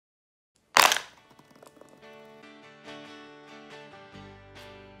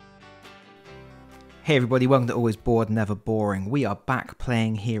Hey everybody, welcome to Always Bored, Never Boring. We are back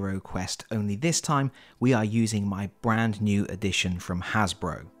playing HeroQuest, only this time we are using my brand new edition from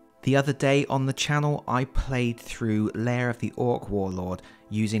Hasbro. The other day on the channel I played through Lair of the Orc Warlord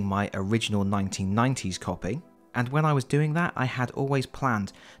using my original 1990s copy, and when I was doing that I had always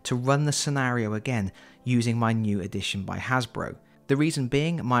planned to run the scenario again using my new edition by Hasbro. The reason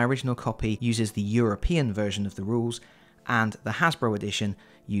being, my original copy uses the European version of the rules, and the Hasbro edition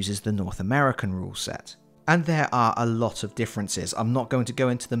uses the North American rule set. And there are a lot of differences. I'm not going to go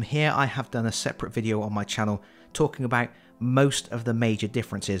into them here. I have done a separate video on my channel talking about most of the major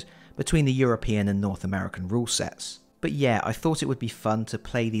differences between the European and North American rule sets. But yeah, I thought it would be fun to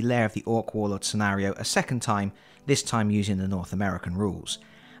play the Lair of the Orc Warlord scenario a second time, this time using the North American rules.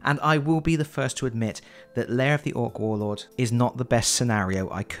 And I will be the first to admit that Lair of the Orc Warlord is not the best scenario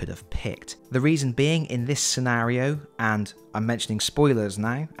I could have picked. The reason being, in this scenario, and I'm mentioning spoilers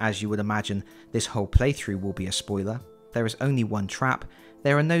now, as you would imagine this whole playthrough will be a spoiler, there is only one trap,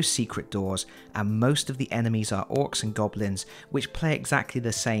 there are no secret doors, and most of the enemies are orcs and goblins, which play exactly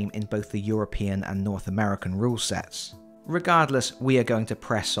the same in both the European and North American rule sets. Regardless, we are going to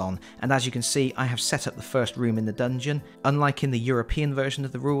press on, and as you can see I have set up the first room in the dungeon. Unlike in the European version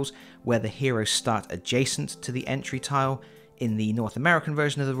of the rules, where the heroes start adjacent to the entry tile, in the North American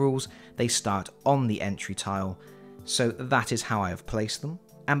version of the rules they start on the entry tile, so that is how I have placed them.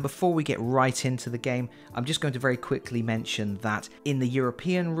 And before we get right into the game, I'm just going to very quickly mention that in the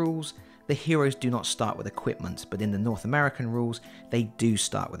European rules the heroes do not start with equipment, but in the North American rules they do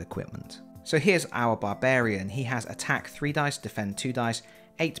start with equipment. So here's our barbarian. He has attack 3 dice, defend 2 dice,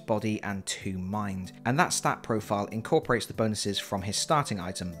 8 body and 2 mind, and that stat profile incorporates the bonuses from his starting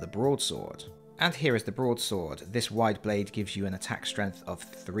item, the broadsword. And here is the broadsword. This wide blade gives you an attack strength of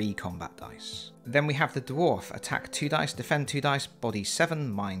 3 combat dice. Then we have the dwarf, attack 2 dice, defend 2 dice, body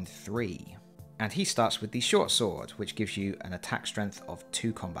 7, mind 3. And he starts with the short sword, which gives you an attack strength of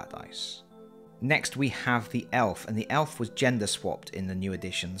 2 combat dice. Next we have the elf, and the elf was gender swapped in the new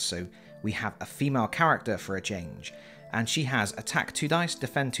edition, so we have a female character for a change, and she has attack 2 dice,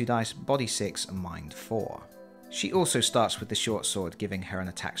 defend 2 dice, body 6, mind 4. She also starts with the short sword, giving her an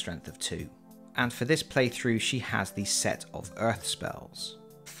attack strength of 2. And for this playthrough she has the set of earth spells.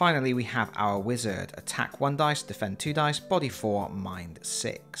 Finally we have our wizard, attack 1 dice, defend 2 dice, body 4, mind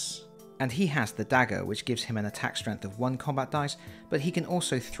 6. And he has the dagger, which gives him an attack strength of 1 combat dice, but he can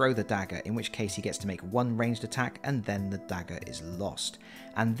also throw the dagger, in which case he gets to make 1 ranged attack and then the dagger is lost.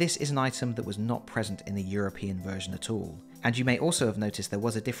 And this is an item that was not present in the European version at all. And you may also have noticed there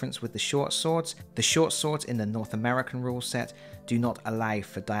was a difference with the short swords. The short swords in the North American rule set do not allow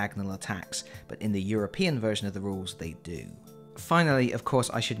for diagonal attacks, but in the European version of the rules they do. Finally, of course,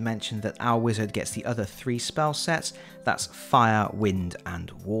 I should mention that our wizard gets the other 3 spell sets, that's fire, wind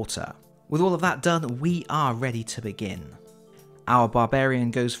and water. With all of that done, we are ready to begin. Our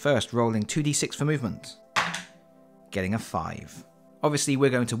barbarian goes first, rolling 2d6 for movement, getting a 5. Obviously we're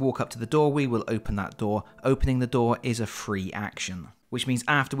going to walk up to the door, we will open that door. Opening the door is a free action, which means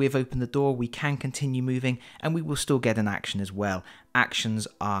after we have opened the door we can continue moving and we will still get an action as well. Actions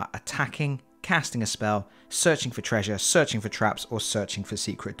are attacking, casting a spell, searching for treasure, searching for traps, or searching for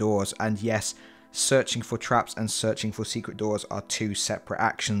secret doors. And yes, searching for traps and searching for secret doors are 2 separate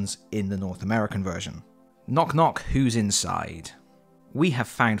actions in the North American version. Knock knock, who's inside? We have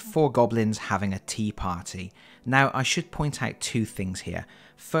found 4 goblins having a tea party. Now I should point out 2 things here.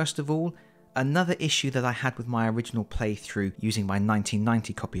 First of all, another issue that I had with my original playthrough using my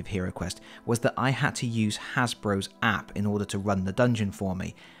 1990 copy of HeroQuest was that I had to use Hasbro's app in order to run the dungeon for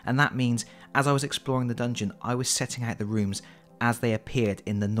me, and that means as I was exploring the dungeon I was setting out the rooms as they appeared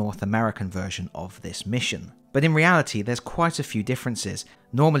in the North American version of this mission. But in reality there's quite a few differences.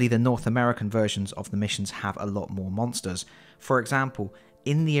 Normally the North American versions of the missions have a lot more monsters. For example,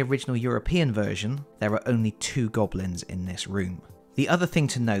 in the original European version there are only 2 goblins in this room. The other thing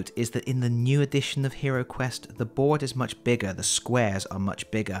to note is that in the new edition of HeroQuest the board is much bigger, the squares are much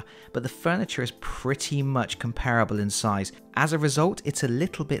bigger, but the furniture is pretty much comparable in size. As a result, it's a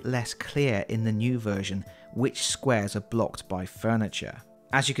little bit less clear in the new version which squares are blocked by furniture.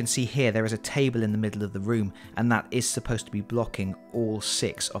 As you can see here, there is a table in the middle of the room, and that is supposed to be blocking all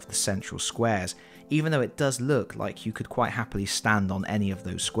 6 of the central squares, even though it does look like you could quite happily stand on any of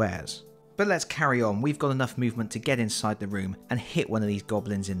those squares. But let's carry on. We've got enough movement to get inside the room and hit one of these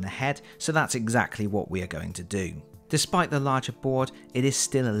goblins in the head, so that's exactly what we are going to do. Despite the larger board, it is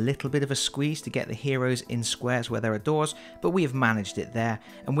still a little bit of a squeeze to get the heroes in squares where there are doors, but we have managed it there,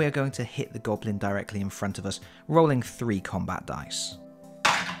 and we are going to hit the goblin directly in front of us, rolling 3 combat dice.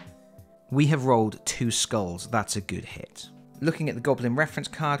 We have rolled 2 skulls, that's a good hit. Looking at the Goblin reference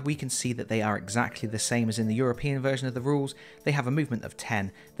card, we can see that they are exactly the same as in the European version of the rules. They have a movement of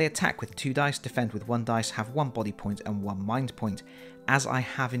 10, they attack with 2 dice, defend with 1 dice, have 1 body point and 1 mind point. As I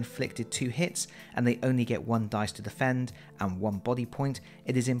have inflicted 2 hits, and they only get 1 dice to defend and 1 body point,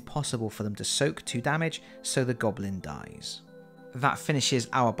 it is impossible for them to soak 2 damage, so the Goblin dies. That finishes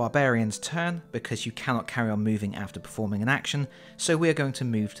our Barbarian's turn, because you cannot carry on moving after performing an action, so we are going to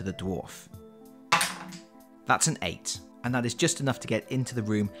move to the Dwarf. That's an 8. And that is just enough to get into the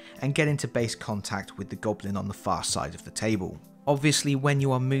room and get into base contact with the Goblin on the far side of the table. Obviously, when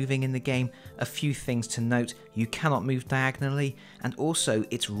you are moving in the game, a few things to note: you cannot move diagonally, and also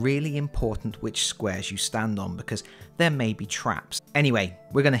it's really important which squares you stand on because there may be traps. Anyway,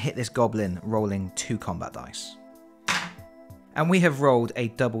 we're going to hit this Goblin rolling 2 combat dice. And we have rolled a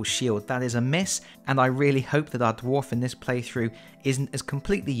double shield. That is a miss, and I really hope that our Dwarf in this playthrough isn't as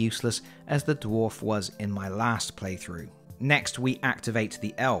completely useless as the Dwarf was in my last playthrough. Next, we activate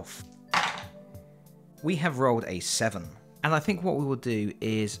the Elf. We have rolled a 7, and I think what we will do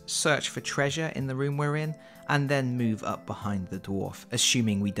is search for treasure in the room we're in, and then move up behind the Dwarf,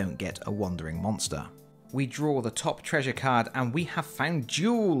 assuming we don't get a wandering monster. We draw the top treasure card, and we have found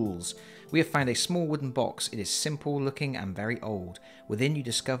jewels! We have found a small wooden box. It is simple looking and very old. Within, you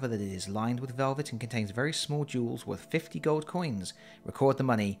discover that it is lined with velvet and contains very small jewels worth 50 gold coins. Record the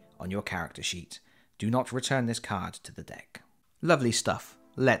money on your character sheet. Do not return this card to the deck. Lovely stuff.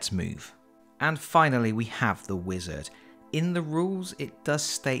 Let's move. And finally, we have the Wizard. In the rules, it does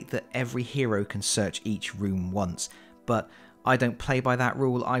state that every hero can search each room once, but I don't play by that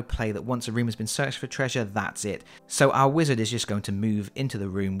rule. I play that once a room has been searched for treasure, that's it. So our Wizard is just going to move into the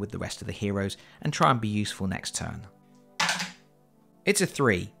room with the rest of the heroes and try and be useful next turn. It's a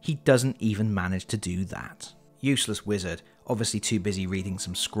 3. He doesn't even manage to do that. Useless Wizard, obviously too busy reading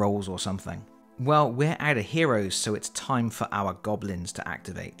some scrolls or something. Well, we're out of heroes, so it's time for our Goblins to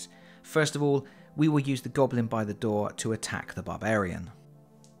activate. First of all, we will use the Goblin by the door to attack the Barbarian.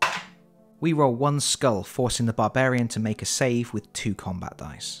 We roll 1 skull, forcing the Barbarian to make a save with 2 combat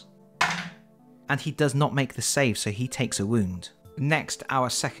dice. And he does not make the save, so he takes a wound. Next, our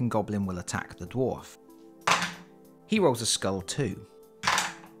second Goblin will attack the Dwarf. He rolls a skull too.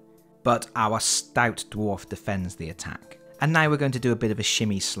 But our stout Dwarf defends the attack. And now we're going to do a bit of a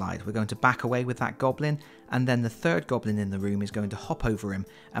shimmy slide. We're going to back away with that Goblin, and then the third Goblin in the room is going to hop over him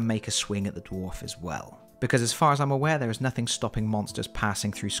and make a swing at the Dwarf as well. Because as far as I'm aware, there is nothing stopping monsters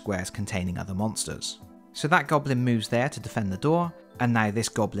passing through squares containing other monsters. So that Goblin moves there to defend the door, and now this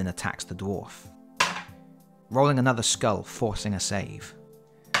Goblin attacks the Dwarf. Rolling another skull, forcing a save.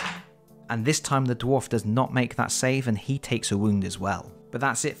 And this time the Dwarf does not make that save, and he takes a wound as well. But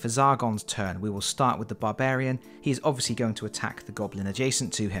that's it for Zargon's turn. We will start with the Barbarian. He is obviously going to attack the Goblin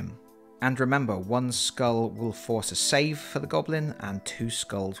adjacent to him. And remember, 1 skull will force a save for the Goblin, and 2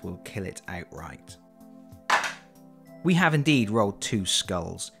 skulls will kill it outright. We have indeed rolled 2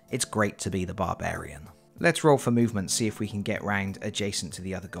 skulls. It's great to be the Barbarian. Let's roll for movement, see if we can get round adjacent to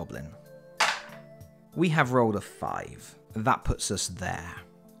the other Goblin. We have rolled a 5. That puts us there.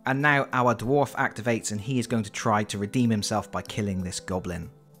 And now our Dwarf activates, and he is going to try to redeem himself by killing this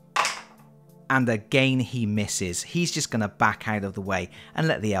Goblin. And again he misses. He's just going to back out of the way and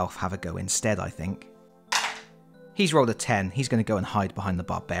let the Elf have a go instead, I think. He's rolled a 10. He's going to go and hide behind the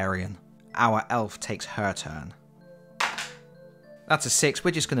Barbarian. Our Elf takes her turn. That's a 6.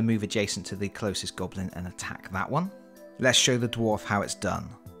 We're just going to move adjacent to the closest Goblin and attack that one. Let's show the Dwarf how it's done.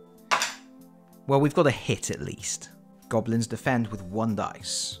 Well, we've got a hit at least. Goblins defend with 1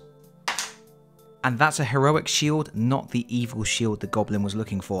 dice. And that's a heroic shield, not the evil shield the Goblin was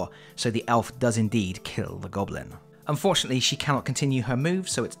looking for, so the Elf does indeed kill the Goblin. Unfortunately, she cannot continue her move,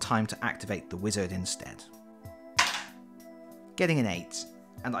 so it's time to activate the Wizard instead. Getting an 8.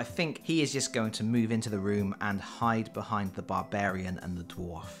 And I think he is just going to move into the room and hide behind the Barbarian and the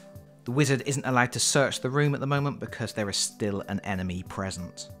Dwarf. The Wizard isn't allowed to search the room at the moment because there is still an enemy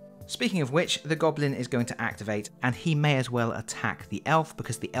present. Speaking of which, the Goblin is going to activate, and he may as well attack the Elf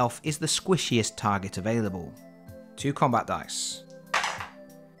because the Elf is the squishiest target available. 2 combat dice.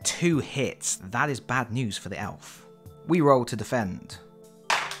 2 hits. That is bad news for the Elf. We roll to defend.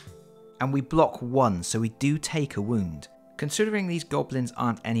 And we block 1, so we do take a wound. Considering these Goblins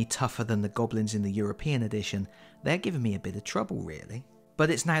aren't any tougher than the Goblins in the European edition, they're giving me a bit of trouble really. But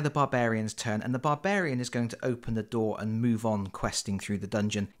it's now the Barbarian's turn, and the Barbarian is going to open the door and move on questing through the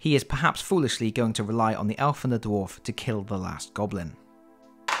dungeon. He is perhaps foolishly going to rely on the Elf and the Dwarf to kill the last Goblin.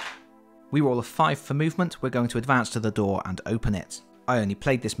 We roll a 5 for movement. We're going to advance to the door and open it. I only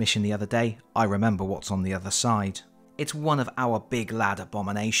played this mission the other day. I remember what's on the other side. It's one of our big lad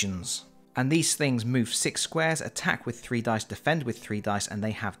abominations. And these things move 6 squares, attack with 3 dice, defend with 3 dice, and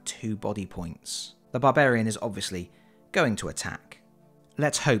they have 2 body points. The barbarian is obviously going to attack.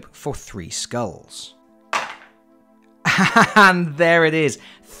 Let's hope for 3 skulls. And there it is,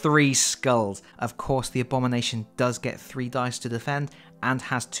 3 skulls. Of course, the abomination does get 3 dice to defend and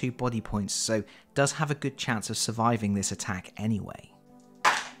has 2 body points, so does have a good chance of surviving this attack anyway.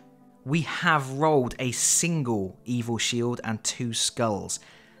 We have rolled a single evil shield and 2 skulls.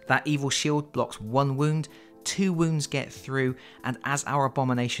 That evil shield blocks 1 wound, 2 wounds get through, and as our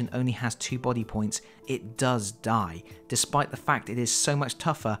abomination only has 2 body points, it does die. Despite the fact it is so much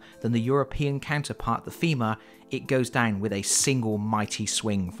tougher than the European counterpart, the femur, it goes down with a single mighty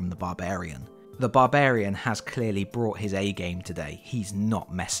swing from the barbarian. The barbarian has clearly brought his A game today. He's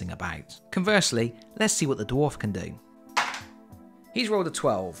not messing about. Conversely, let's see what the dwarf can do. He's rolled a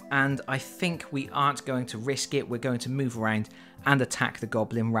 12, and I think we aren't going to risk it. We're going to move around and attack the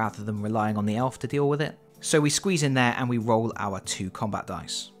goblin rather than relying on the elf to deal with it. So we squeeze in there and we roll our 2 combat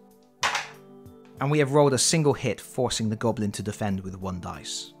dice. And we have rolled a single hit, forcing the goblin to defend with 1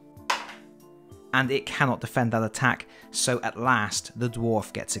 dice. And it cannot defend that attack, so at last the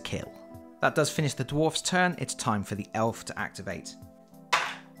dwarf gets a kill. That does finish the dwarf's turn. It's time for the elf to activate.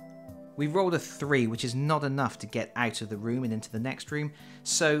 We rolled a 3, which is not enough to get out of the room and into the next room,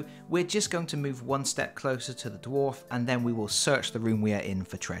 so we're just going to move 1 step closer to the dwarf, and then we will search the room we are in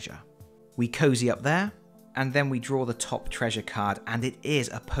for treasure. We cozy up there, and then we draw the top treasure card, and it is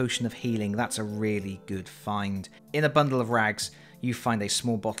a potion of healing. That's a really good find. In a bundle of rags, you find a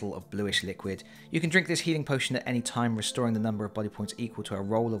small bottle of bluish liquid. You can drink this healing potion at any time, restoring the number of body points equal to a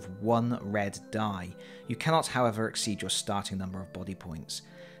roll of 1 red die. You cannot, however, exceed your starting number of body points.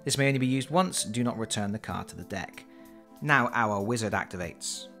 This may only be used once. Do not return the card to the deck. Now our wizard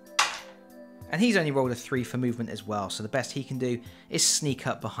activates. And he's only rolled a 3 for movement as well, so the best he can do is sneak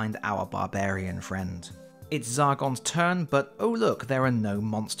up behind our barbarian friend. It's Zargon's turn, but oh look, there are no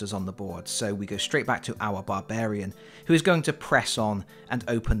monsters on the board, so we go straight back to our barbarian, who is going to press on and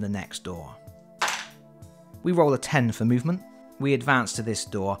open the next door. We roll a 10 for movement. We advance to this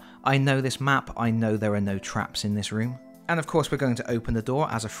door. I know this map, I know there are no traps in this room. And of course we're going to open the door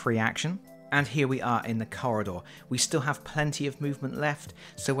as a free action. And here we are in the corridor. We still have plenty of movement left,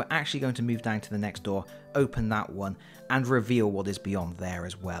 so we're actually going to move down to the next door, open that one, and reveal what is beyond there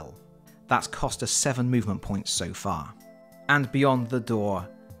as well. That's cost us 7 movement points so far. And beyond the door,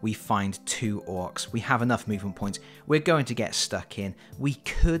 we find 2 orcs. We have enough movement points. We're going to get stuck in. We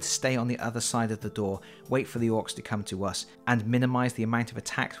could stay on the other side of the door, wait for the orcs to come to us, and minimize the amount of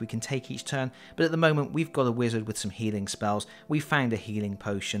attacks we can take each turn, but at the moment we've got a wizard with some healing spells, we found a healing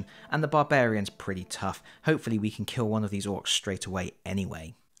potion, and the barbarian's pretty tough. Hopefully we can kill one of these orcs straight away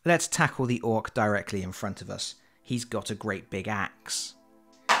anyway. Let's tackle the orc directly in front of us. He's got a great big axe.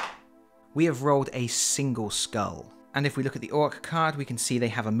 We have rolled a single skull. And if we look at the orc card, we can see they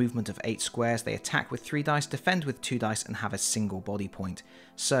have a movement of 8 squares, they attack with 3 dice, defend with 2 dice, and have a single body point.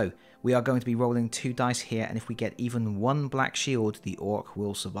 So, we are going to be rolling 2 dice here, and if we get even 1 black shield, the orc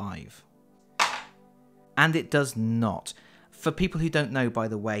will survive. And it does not. For people who don't know, by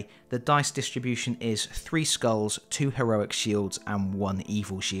the way, the dice distribution is 3 skulls, 2 heroic shields, and 1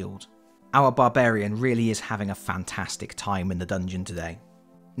 evil shield. Our barbarian really is having a fantastic time in the dungeon today.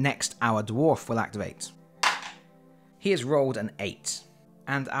 Next, our dwarf will activate. He has rolled an 8,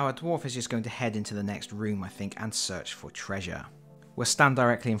 and our dwarf is just going to head into the next room, I think, and search for treasure. We'll stand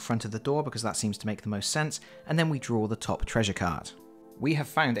directly in front of the door because that seems to make the most sense, and then we draw the top treasure card. We have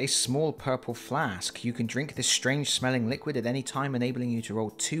found a small purple flask. You can drink this strange smelling liquid at any time, enabling you to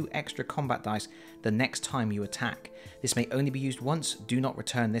roll 2 extra combat dice the next time you attack. This may only be used once. Do not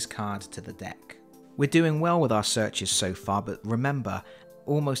return this card to the deck. We're doing well with our searches so far, but remember,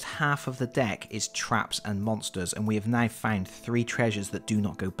 almost half of the deck is traps and monsters, and we have now found 3 treasures that do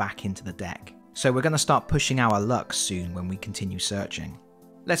not go back into the deck. So we're going to start pushing our luck soon when we continue searching.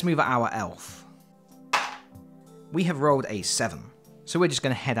 Let's move our elf. We have rolled a 7. So we're just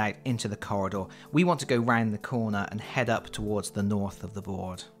going to head out into the corridor. We want to go round the corner and head up towards the north of the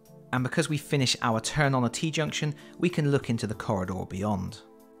board. And because we finish our turn on a T-junction, we can look into the corridor beyond.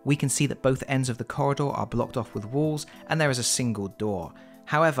 We can see that both ends of the corridor are blocked off with walls, and there is a single door.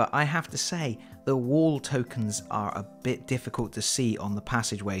 However, I have to say, the wall tokens are a bit difficult to see on the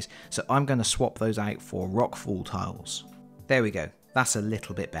passageways, so I'm going to swap those out for rockfall tiles. There we go, that's a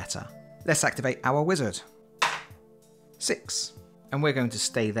little bit better. Let's activate our wizard. 6. And we're going to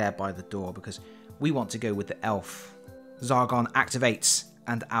stay there by the door because we want to go with the elf. Zargon activates,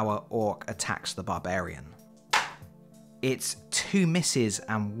 and our orc attacks the barbarian. It's 2 misses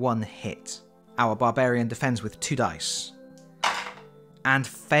and 1 hit. Our barbarian defends with 2 dice. and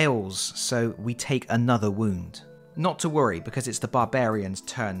fails, so we take another wound. Not to worry, because it's the barbarian's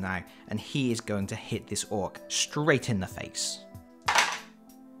turn now, and he is going to hit this orc straight in the face.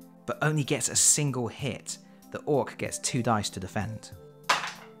 But only gets a single hit. The orc gets 2 dice to defend.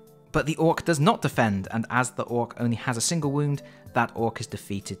 But the orc does not defend, and as the orc only has a single wound, that orc is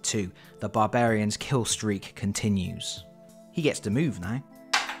defeated too. The barbarian's kill streak continues. He gets to move now.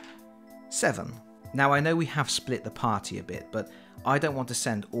 7. Now I know we have split the party a bit, but I don't want to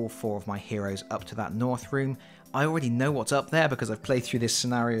send all 4 of my heroes up to that north room. I already know what's up there because I've played through this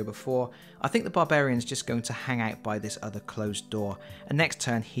scenario before. I think the barbarian's just going to hang out by this other closed door, and next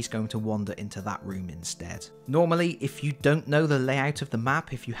turn he's going to wander into that room instead. Normally, if you don't know the layout of the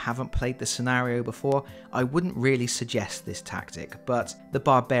map, if you haven't played the scenario before, I wouldn't really suggest this tactic, but the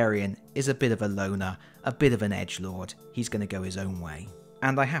barbarian is a bit of a loner, a bit of an edgelord. He's going to go his own way.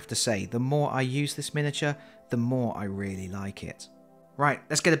 And I have to say, the more I use this miniature, the more I really like it. Right,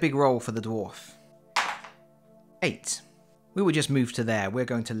 let's get a big roll for the dwarf. 8. We will just move to there. We're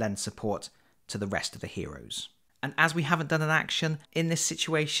going to lend support to the rest of the heroes. And as we haven't done an action, in this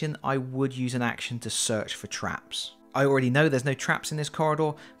situation I would use an action to search for traps. I already know there's no traps in this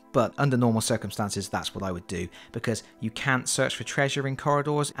corridor, but under normal circumstances that's what I would do, because you can't search for treasure in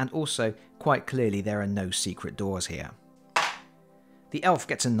corridors, and also, quite clearly, there are no secret doors here. The elf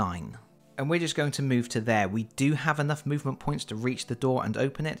gets a 9. And we're just going to move to there. We do have enough movement points to reach the door and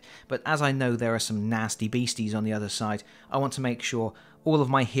open it, but as I know there are some nasty beasties on the other side, I want to make sure all of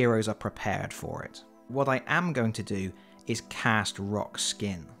my heroes are prepared for it. What I am going to do is cast Rock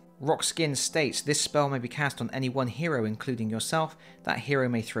Skin. Rock Skin states, this spell may be cast on any one hero, including yourself. That hero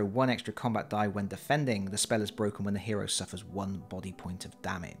may throw 1 extra combat die when defending. The spell is broken when the hero suffers 1 body point of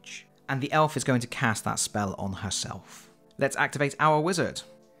damage. And the elf is going to cast that spell on herself. Let's activate our wizard.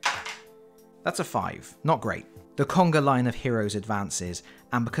 That's a 5. Not great. The conga line of heroes advances,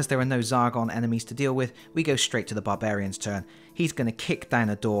 and because there are no Zargon enemies to deal with, we go straight to the barbarian's turn. He's going to kick down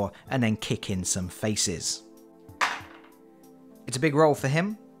a door and then kick in some faces. It's a big roll for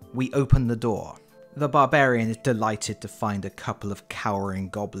him. We open the door. The barbarian is delighted to find a couple of cowering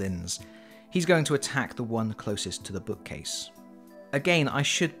goblins. He's going to attack the one closest to the bookcase. Again, I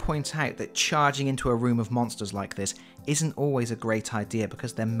should point out that charging into a room of monsters like this isn't always a great idea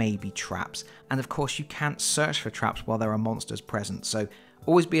because there may be traps, and of course you can't search for traps while there are monsters present, so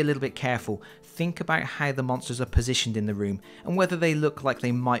always be a little bit careful. Think about how the monsters are positioned in the room and whether they look like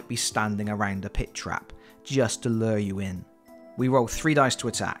they might be standing around a pit trap, just to lure you in. We roll 3 dice to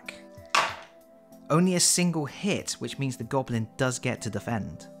attack. Only a single hit, which means the goblin does get to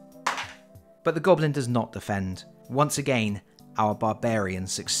defend. But the goblin does not defend. Once again, our barbarian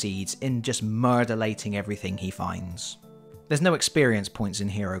succeeds in just murder-lating everything he finds. There's no experience points in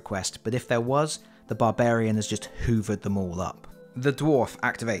HeroQuest, but if there was, the barbarian has just hoovered them all up. The dwarf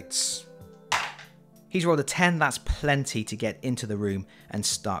activates. He's rolled a 10, that's plenty to get into the room and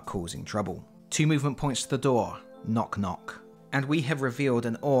start causing trouble. 2 movement points to the door. Knock knock. And we have revealed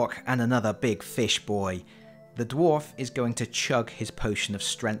an orc and another big fish boy. The dwarf is going to chug his potion of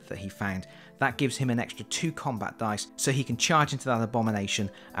strength that he found. That gives him an extra 2 combat dice, so he can charge into that abomination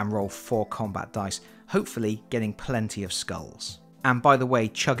and roll 4 combat dice, hopefully getting plenty of skulls. And by the way,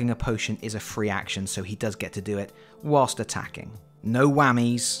 chugging a potion is a free action, so he does get to do it whilst attacking. No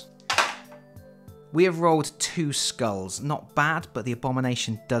whammies. We have rolled 2 skulls. Not bad, but the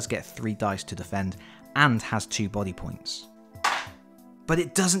abomination does get 3 dice to defend and has 2 body points. But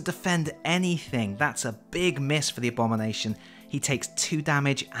it doesn't defend anything. That's a big miss for the abomination. He takes 2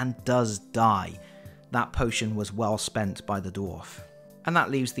 damage and does die. That potion was well spent by the dwarf. And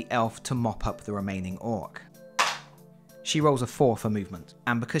that leaves the elf to mop up the remaining orc. She rolls a 4 for movement,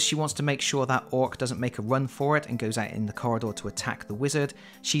 and because she wants to make sure that orc doesn't make a run for it and goes out in the corridor to attack the wizard,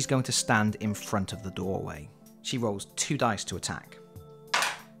 she's going to stand in front of the doorway. She rolls 2 dice to attack.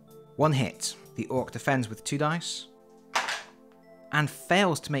 1 hit. The orc defends with 2 dice. And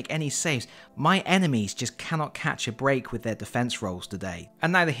fails to make any saves. My enemies just cannot catch a break with their defense rolls today.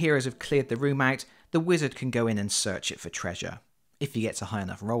 And now the heroes have cleared the room out, the wizard can go in and search it for treasure. If he gets a high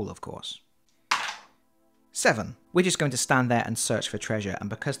enough roll, of course. 7. We're just going to stand there and search for treasure, and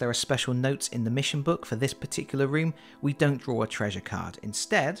because there are special notes in the mission book for this particular room, we don't draw a treasure card.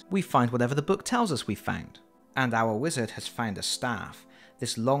 Instead, we find whatever the book tells us we've found. And our wizard has found a staff.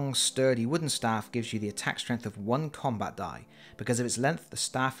 This long, sturdy wooden staff gives you the attack strength of 1 combat die. Because of its length, the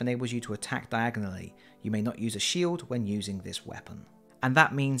staff enables you to attack diagonally. You may not use a shield when using this weapon. And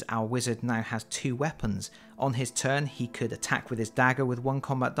that means our wizard now has 2 weapons. On his turn, he could attack with his dagger with 1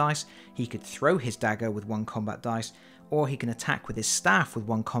 combat dice, he could throw his dagger with 1 combat dice, or he can attack with his staff with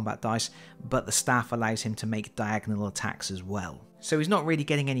 1 combat dice, but the staff allows him to make diagonal attacks as well. So he's not really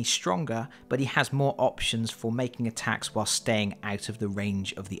getting any stronger, but he has more options for making attacks while staying out of the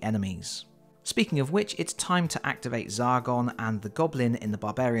range of the enemies. Speaking of which, it's time to activate Zargon, and the goblin in the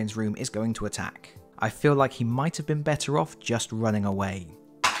barbarian's room is going to attack. I feel like he might have been better off just running away.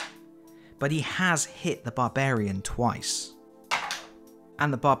 But he has hit the barbarian twice.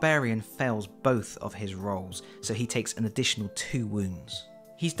 And the barbarian fails both of his rolls, so he takes an additional 2 wounds.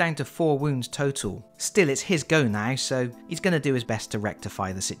 He's down to 4 wounds total. Still, it's his go now, so he's going to do his best to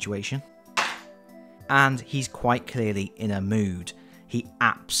rectify the situation. And he's quite clearly in a mood. He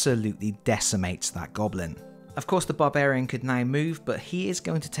absolutely decimates that goblin. Of course, the barbarian could now move, but he is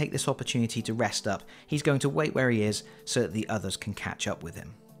going to take this opportunity to rest up. He's going to wait where he is so that the others can catch up with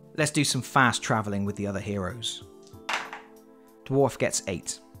him. Let's do some fast travelling with the other heroes. Dwarf gets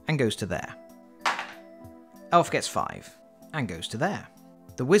 8 and goes to there. Elf gets 5 and goes to there.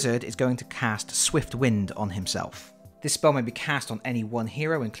 The wizard is going to cast Swift Wind on himself. This spell may be cast on any one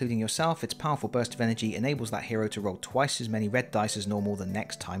hero, including yourself. Its powerful burst of energy enables that hero to roll twice as many red dice as normal the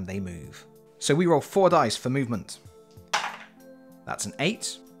next time they move. So we roll 4 dice for movement. That's an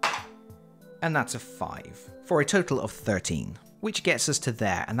 8, and that's a 5, for a total of 13, which gets us to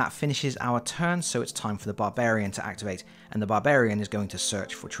there, and that finishes our turn, so it's time for the barbarian to activate, and the barbarian is going to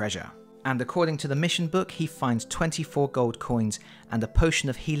search for treasure. And according to the mission book, he finds 24 gold coins and a potion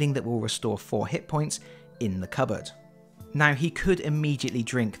of healing that will restore 4 hit points in the cupboard. Now, he could immediately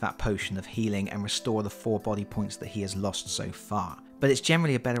drink that potion of healing and restore the 4 body points that he has lost so far, but it's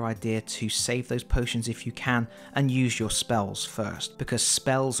generally a better idea to save those potions if you can and use your spells first, because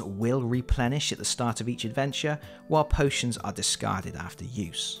spells will replenish at the start of each adventure, while potions are discarded after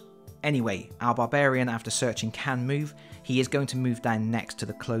use. Anyway, our barbarian, after searching, can move. He is going to move down next to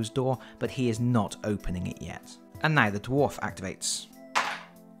the closed door, but he is not opening it yet. And now the dwarf activates.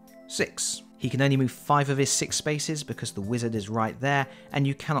 6. He can only move 5 of his 6 spaces because the wizard is right there, and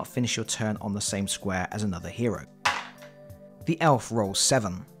you cannot finish your turn on the same square as another hero. The elf rolls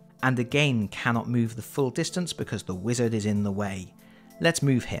 7, and again cannot move the full distance because the wizard is in the way. Let's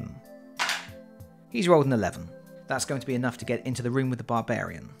move him. He's rolled an 11. That's going to be enough to get into the room with the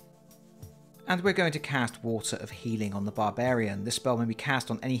barbarian. And we're going to cast Water of Healing on the barbarian. This spell may be cast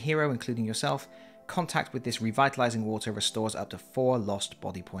on any hero, including yourself. Contact with this revitalizing water restores up to 4 lost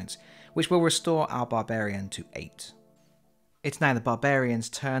body points, which will restore our barbarian to 8. It's now the barbarian's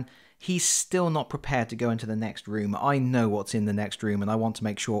turn. He's still not prepared to go into the next room. I know what's in the next room, and I want to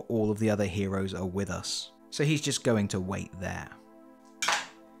make sure all of the other heroes are with us. So he's just going to wait there.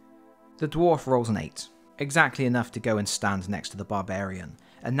 The dwarf rolls an 8, exactly enough to go and stand next to the barbarian.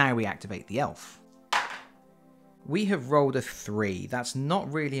 And now we activate the elf. We have rolled a 3. That's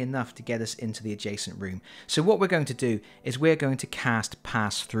not really enough to get us into the adjacent room. So what we're going to do is we're going to cast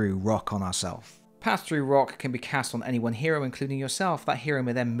Pass Through Rock on ourselves. Pass Through Rock can be cast on any one hero, including yourself. That hero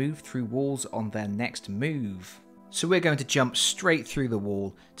may then move through walls on their next move. So we're going to jump straight through the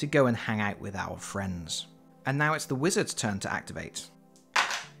wall to go and hang out with our friends. And now it's the wizard's turn to activate.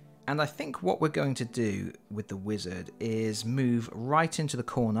 And I think what we're going to do with the wizard is move right into the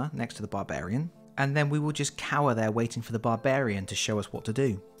corner next to the barbarian. And then we will just cower there waiting for the barbarian to show us what to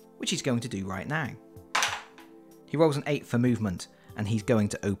do, which he's going to do right now. He rolls an 8 for movement, and he's going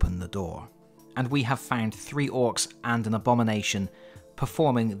to open the door. And we have found 3 orcs and an abomination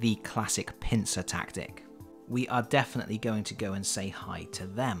performing the classic pincer tactic. We are definitely going to go and say hi to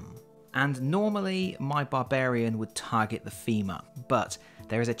them. And normally my barbarian would target the femur, but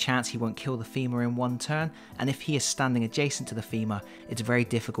there is a chance he won't kill the femur in one turn, and if he is standing adjacent to the femur, it's very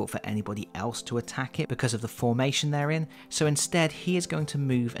difficult for anybody else to attack it because of the formation they're in, so instead he is going to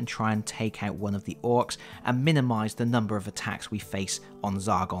move and try and take out one of the orcs and minimise the number of attacks we face on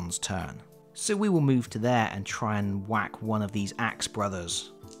Zargon's turn. So we will move to there and try and whack one of these axe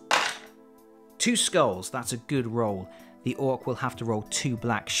brothers. 2 skulls, that's a good roll. The orc will have to roll 2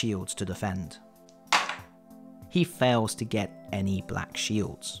 black shields to defend. He fails to get any black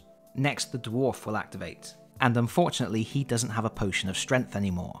shields. Next, the dwarf will activate, and unfortunately he doesn't have a potion of strength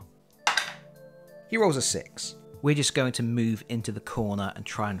anymore. He rolls a 6. We're just going to move into the corner and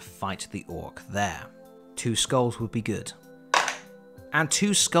try and fight the orc there. 2 skulls would be good. And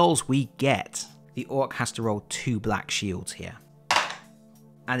 2 skulls we get. The orc has to roll 2 black shields here.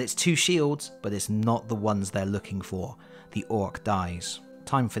 And it's 2 shields, but it's not the ones they're looking for. The orc dies.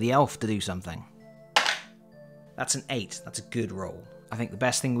 Time for the elf to do something. That's an 8. That's a good roll. I think the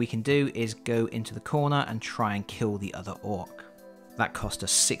best thing we can do is go into the corner and try and kill the other orc. That cost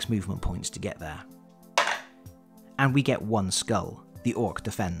us 6 movement points to get there. And we get 1 skull. The orc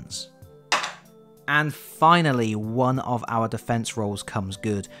defends. And finally, one of our defense rolls comes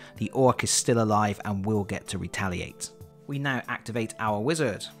good. The orc is still alive and will get to retaliate. We now activate our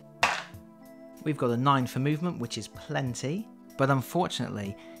wizard. We've got a 9 for movement, which is plenty, but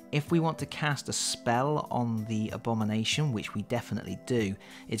unfortunately, if we want to cast a spell on the abomination, which we definitely do,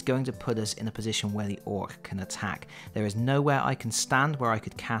 it's going to put us in a position where the orc can attack. There is nowhere I can stand where I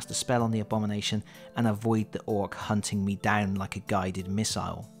could cast a spell on the abomination and avoid the orc hunting me down like a guided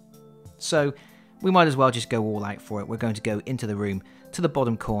missile. So we might as well just go all out for it. We're going to go into the room to the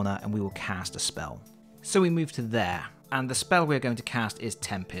bottom corner and we will cast a spell. So we move to there, and the spell we're going to cast is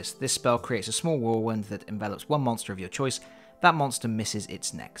Tempest. This spell creates a small whirlwind that envelops one monster of your choice. That monster misses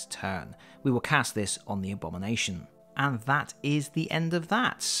its next turn. We will cast this on the abomination. And that is the end of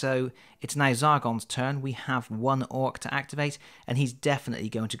that. So it's now Zargon's turn. We have one orc to activate, and he's definitely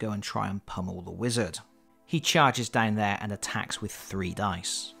going to go and try and pummel the wizard. He charges down there and attacks with 3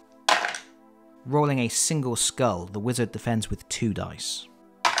 dice. Rolling a single skull, the wizard defends with 2 dice.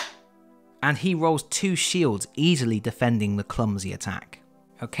 And he rolls 2 shields, easily defending the clumsy attack.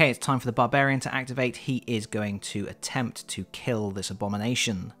 Okay, it's time for the barbarian to activate. He is going to attempt to kill this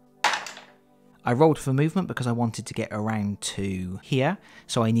abomination. I rolled for movement because I wanted to get around to here,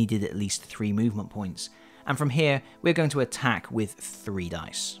 so I needed at least 3 movement points. And from here, we're going to attack with 3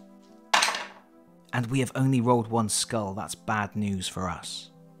 dice. And we have only rolled 1 skull. That's bad news for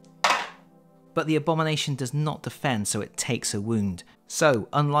us. But the abomination does not defend, so it takes a wound. So,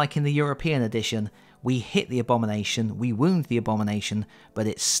 unlike in the European edition, we hit the abomination, we wound the abomination, but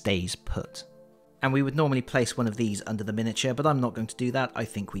it stays put. And we would normally place one of these under the miniature, but I'm not going to do that. I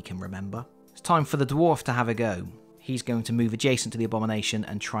think we can remember. It's time for the dwarf to have a go. He's going to move adjacent to the abomination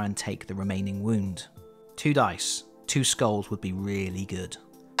and try and take the remaining wound. 2 dice. 2 skulls would be really good.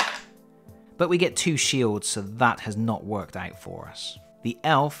 But we get 2 shields, so that has not worked out for us. The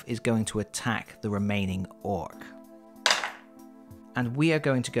elf is going to attack the remaining orc. And we are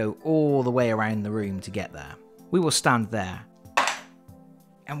going to go all the way around the room to get there. We will stand there.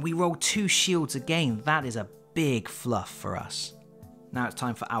 And we roll 2 shields again. That is a big fluff for us. Now it's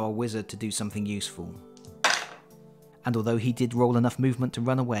time for our wizard to do something useful. And although he did roll enough movement to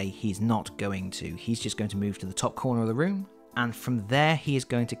run away, he's not going to. He's just going to move to the top corner of the room. And from there, he is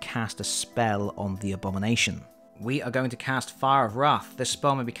going to cast a spell on the abomination. We are going to cast Fire of Wrath. This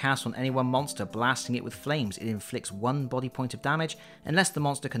spell may be cast on any one monster, blasting it with flames. It inflicts 1 body point of damage, unless the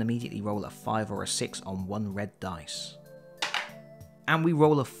monster can immediately roll a 5 or a 6 on 1 red dice. And we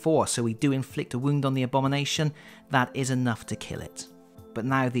roll a 4, so we do inflict a wound on the abomination. That is enough to kill it. But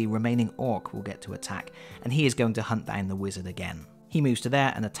now the remaining orc will get to attack, and he is going to hunt down the wizard again. He moves to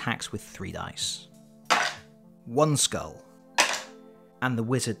there and attacks with 3 dice. 1 skull. And the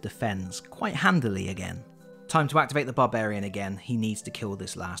wizard defends quite handily again. Time to activate the barbarian again. He needs to kill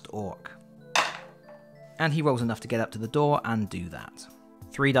this last orc. And he rolls enough to get up to the door and do that.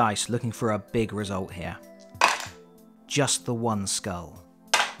 3 dice, looking for a big result here. Just the 1 skull.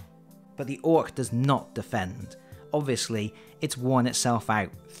 But the orc does not defend. Obviously, it's worn itself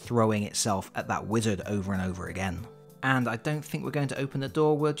out, throwing itself at that wizard over and over again. And I don't think we're going to open the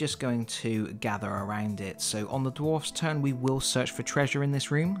door, we're just going to gather around it. So on the dwarf's turn, we will search for treasure in this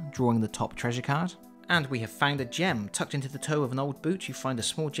room, drawing the top treasure card. And we have found a gem. Tucked into the toe of an old boot, you find a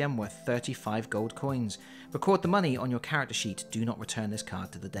small gem worth 35 gold coins. Record the money on your character sheet. Do not return this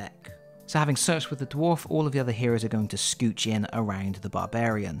card to the deck. So having searched with the dwarf, all of the other heroes are going to scooch in around the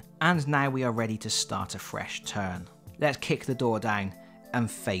barbarian. And now we are ready to start a fresh turn. Let's kick the door down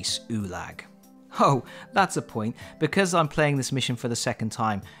and face Ulag. Oh, that's a point. Because I'm playing this mission for the 2nd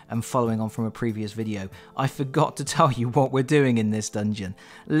time and following on from a previous video, I forgot to tell you what we're doing in this dungeon.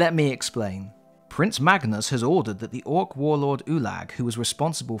 Let me explain. Prince Magnus has ordered that the Orc Warlord Ulag, who was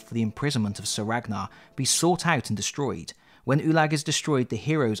responsible for the imprisonment of Sir Ragnar, be sought out and destroyed. When Ulag is destroyed, the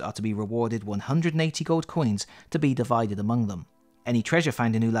heroes are to be rewarded 180 gold coins to be divided among them. Any treasure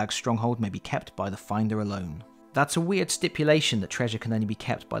found in Ulag's stronghold may be kept by the finder alone. That's a weird stipulation that treasure can only be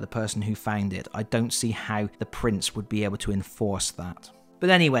kept by the person who found it. I don't see how the prince would be able to enforce that. But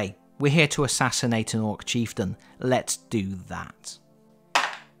anyway, we're here to assassinate an orc chieftain. Let's do that.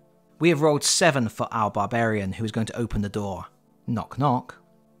 We have rolled 7 for our barbarian, who is going to open the door. Knock knock.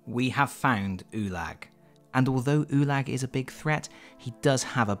 We have found Ulag. And although Ulag is a big threat, he does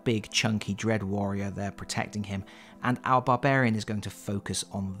have a big chunky dread warrior there protecting him, and our barbarian is going to focus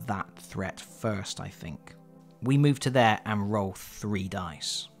on that threat first, I think. We move to there and roll 3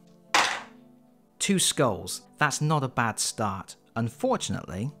 dice. 2 skulls. That's not a bad start.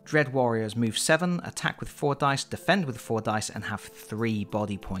 Unfortunately, Dread Warriors move 7, attack with 4 dice, defend with 4 dice, and have 3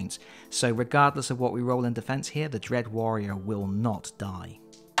 body points. So regardless of what we roll in defense here, the Dread Warrior will not die.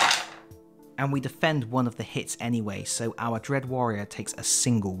 And we defend one of the hits anyway, so our Dread Warrior takes a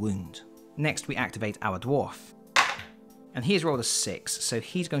single wound. Next we activate our Dwarf. And he's rolled a 6, so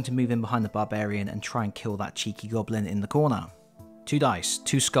he's going to move in behind the barbarian and try and kill that cheeky goblin in the corner. 2 dice,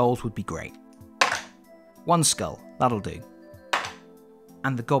 2 skulls would be great. 1 skull, that'll do.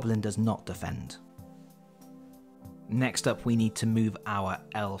 And the goblin does not defend. Next up we need to move our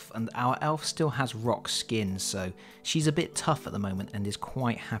elf, and our elf still has rock skin, so she's a bit tough at the moment and is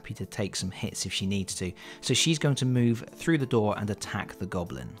quite happy to take some hits if she needs to. So she's going to move through the door and attack the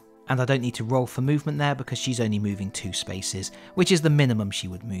goblin. And I don't need to roll for movement there because she's only moving 2 spaces, which is the minimum she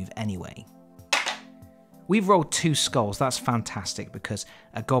would move anyway. We've rolled 2 skulls, that's fantastic because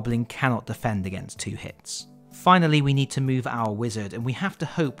a goblin cannot defend against 2 hits. Finally we need to move our wizard, and we have to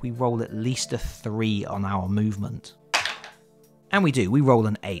hope we roll at least a 3 on our movement. And we do, we roll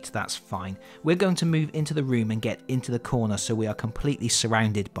an 8, that's fine. We're going to move into the room and get into the corner so we are completely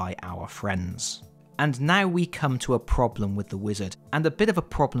surrounded by our friends. And now we come to a problem with the wizard, and a bit of a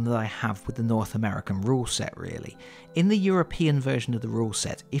problem that I have with the North American rule set really. In the European version of the rule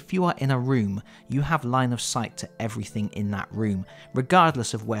set, if you are in a room, you have line of sight to everything in that room,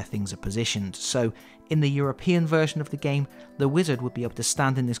 regardless of where things are positioned. So in the European version of the game, the wizard would be able to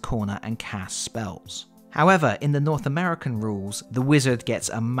stand in this corner and cast spells. However, in the North American rules, the wizard gets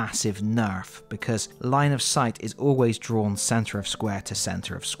a massive nerf because line of sight is always drawn centre of square to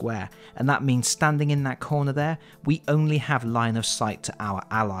centre of square, and that means standing in that corner there, we only have line of sight to our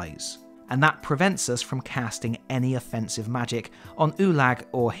allies. And that prevents us from casting any offensive magic on Ulag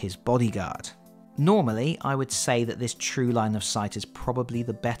or his bodyguard. Normally, I would say that this true line of sight is probably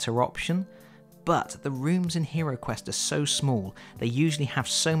the better option, but the rooms in HeroQuest are so small, they usually have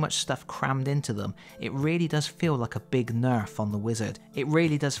so much stuff crammed into them, it really does feel like a big nerf on the wizard. It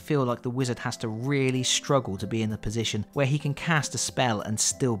really does feel like the wizard has to really struggle to be in a position where he can cast a spell and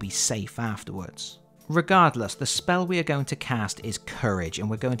still be safe afterwards. Regardless, the spell we are going to cast is Courage, and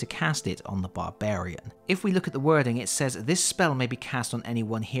we're going to cast it on the Barbarian. If we look at the wording, it says this spell may be cast on any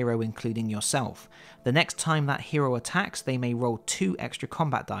one hero including yourself. The next time that hero attacks, they may roll 2 extra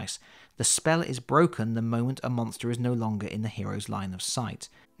combat dice. The spell is broken the moment a monster is no longer in the hero's line of sight.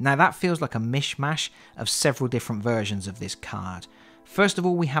 Now that feels like a mishmash of several different versions of this card. First of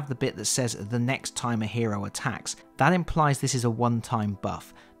all, we have the bit that says the next time a hero attacks. That implies this is a one-time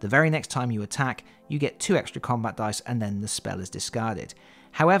buff. The very next time you attack, you get 2 extra combat dice and then the spell is discarded.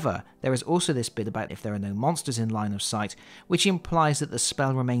 However, there is also this bit about if there are no monsters in line of sight, which implies that the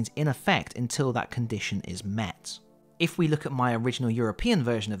spell remains in effect until that condition is met. If we look at my original European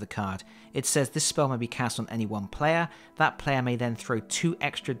version of the card, it says this spell may be cast on any one player. That player may then throw 2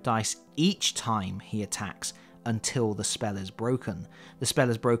 extra dice each time he attacks until the spell is broken. The spell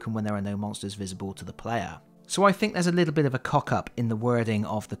is broken when there are no monsters visible to the player. So I think there's a little bit of a cock-up in the wording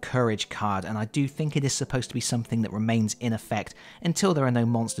of the Courage card, and I do think it is supposed to be something that remains in effect until there are no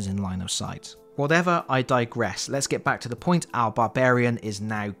monsters in line of sight. Whatever, I digress. Let's get back to the point. Our Barbarian is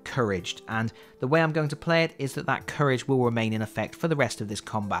now Couraged, and the way I'm going to play it is that that Courage will remain in effect for the rest of this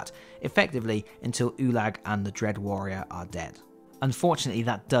combat, effectively until Ulag and the Dread Warrior are dead. Unfortunately,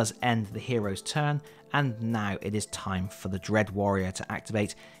 that does end the hero's turn, and now it is time for the Dread Warrior to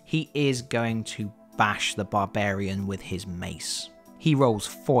activate. He is going to bash the Barbarian with his mace. He rolls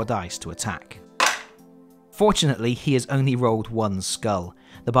 4 dice to attack. Fortunately, he has only rolled 1 skull.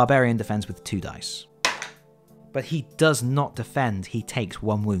 The Barbarian defends with 2 dice. But he does not defend, he takes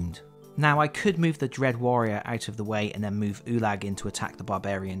 1 wound. Now I could move the Dread Warrior out of the way and then move Ulag in to attack the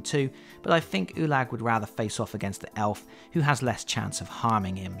Barbarian too, but I think Ulag would rather face off against the Elf, who has less chance of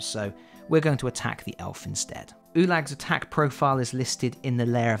harming him, so we're going to attack the Elf instead. Ulag's attack profile is listed in the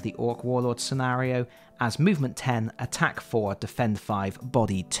Lair of the Orc Warlord scenario as movement 10, attack 4, defend 5,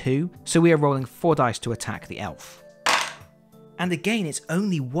 body 2, so we are rolling 4 dice to attack the Elf. And again, it's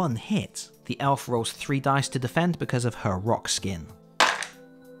only 1 hit. The Elf rolls 3 dice to defend because of her rock skin.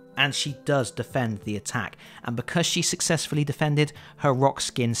 And she does defend the attack, and because she successfully defended, her rock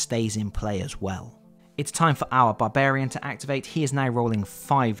skin stays in play as well. It's time for our Barbarian to activate. He is now rolling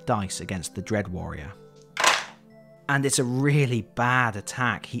 5 dice against the Dread Warrior. And it's a really bad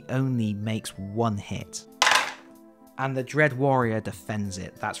attack. He only makes 1 hit. And the Dread Warrior defends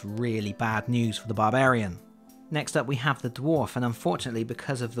it. That's really bad news for the Barbarian. Next up we have the Dwarf, and unfortunately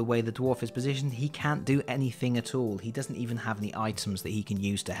because of the way the Dwarf is positioned, he can't do anything at all. He doesn't even have any items that he can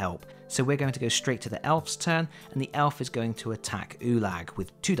use to help. So we're going to go straight to the Elf's turn, and the Elf is going to attack Ulag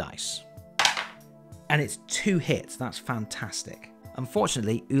with 2 dice. And it's 2 hits, that's fantastic.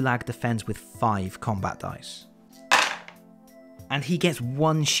 Unfortunately, Ulag defends with 5 combat dice. And he gets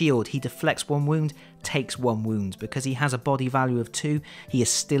 1 shield, he deflects 1 wound, takes 1 wound. Because he has a body value of 2, he is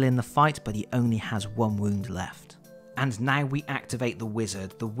still in the fight, but he only has 1 wound left. And now we activate the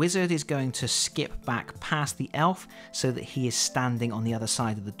wizard. The wizard is going to skip back past the elf so that he is standing on the other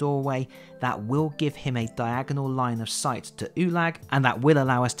side of the doorway. That will give him a diagonal line of sight to Ulag, and that will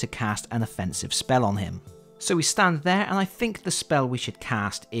allow us to cast an offensive spell on him. So we stand there, and I think the spell we should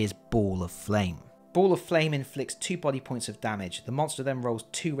cast is Ball of Flame. Ball of Flame inflicts 2 body points of damage. The monster then rolls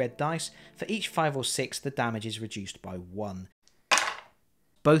 2 red dice. For each 5 or 6, the damage is reduced by 1.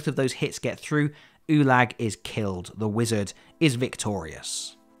 Both of those hits get through. Ulag is killed. The wizard is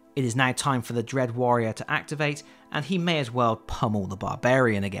victorious. It is now time for the Dread Warrior to activate, and he may as well pummel the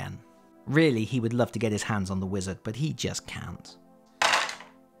Barbarian again. Really, he would love to get his hands on the wizard, but he just can't.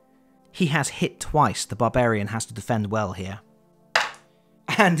 He has hit twice. The Barbarian has to defend well here.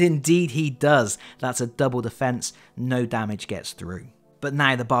 And indeed he does. That's a double defense. No damage gets through. But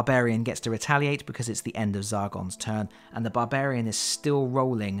now the Barbarian gets to retaliate because it's the end of Zargon's turn, and the Barbarian is still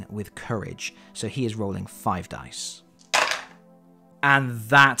rolling with courage, so he is rolling 5 dice. And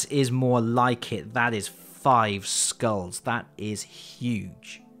that is more like it. That is 5 skulls. That is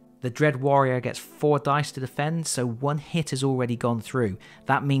huge. The Dread Warrior gets 4 dice to defend, so 1 hit has already gone through.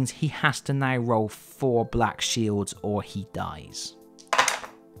 That means he has to now roll 4 black shields or he dies.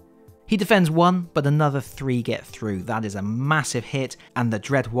 He defends 1, but another 3 get through. That is a massive hit, and the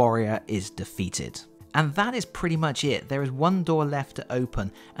Dread Warrior is defeated. And that is pretty much it. There is 1 door left to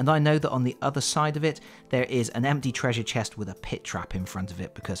open, and I know that on the other side of it, there is an empty treasure chest with a pit trap in front of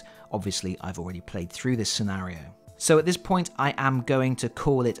it, because obviously I've already played through this scenario. So at this point, I am going to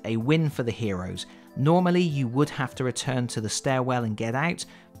call it a win for the heroes. Normally, you would have to return to the stairwell and get out,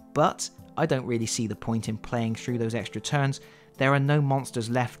 but I don't really see the point in playing through those extra turns. There are no monsters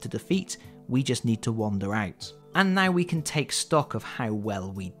left to defeat, we just need to wander out. And now we can take stock of how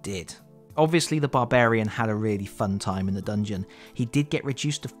well we did. Obviously the Barbarian had a really fun time in the dungeon. He did get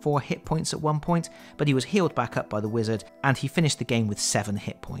reduced to 4 hit points at one point, but he was healed back up by the wizard, and he finished the game with 7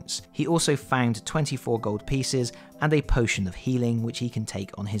 hit points. He also found 24 gold pieces and a potion of healing, which he can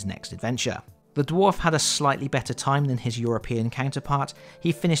take on his next adventure. The dwarf had a slightly better time than his European counterpart.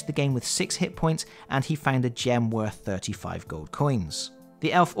 He finished the game with 6 hit points, and he found a gem worth 35 gold coins.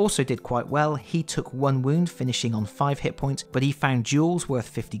 The elf also did quite well. He took 1 wound, finishing on 5 hit points, but he found jewels worth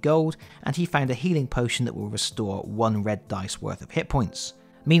 50 gold, and he found a healing potion that will restore 1 red dice worth of hit points.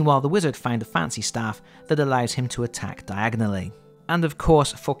 Meanwhile, the wizard found a fancy staff that allows him to attack diagonally. And of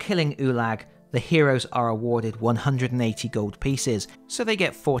course, for killing Ulag, the heroes are awarded 180 gold pieces, so they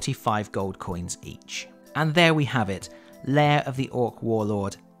get 45 gold coins each. And there we have it, Lair of the Orc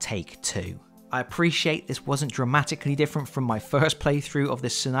Warlord, Take 2. I appreciate this wasn't dramatically different from my first playthrough of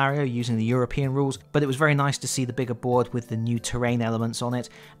this scenario using the European rules, but it was very nice to see the bigger board with the new terrain elements on it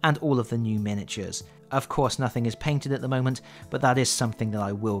and all of the new miniatures. Of course, nothing is painted at the moment, but that is something that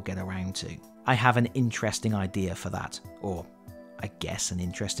I will get around to. I have an interesting idea for that, or I guess an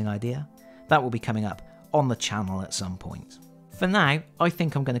interesting idea. That will be coming up on the channel at some point. For now, I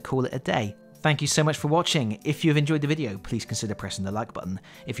think I'm going to call it a day. Thank you so much for watching. If you've enjoyed the video, please consider pressing the like button.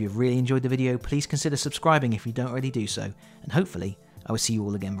 If you've really enjoyed the video, please consider subscribing if you don't already do so. And hopefully, I will see you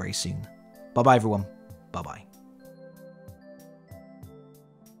all again very soon. Bye bye everyone. Bye bye.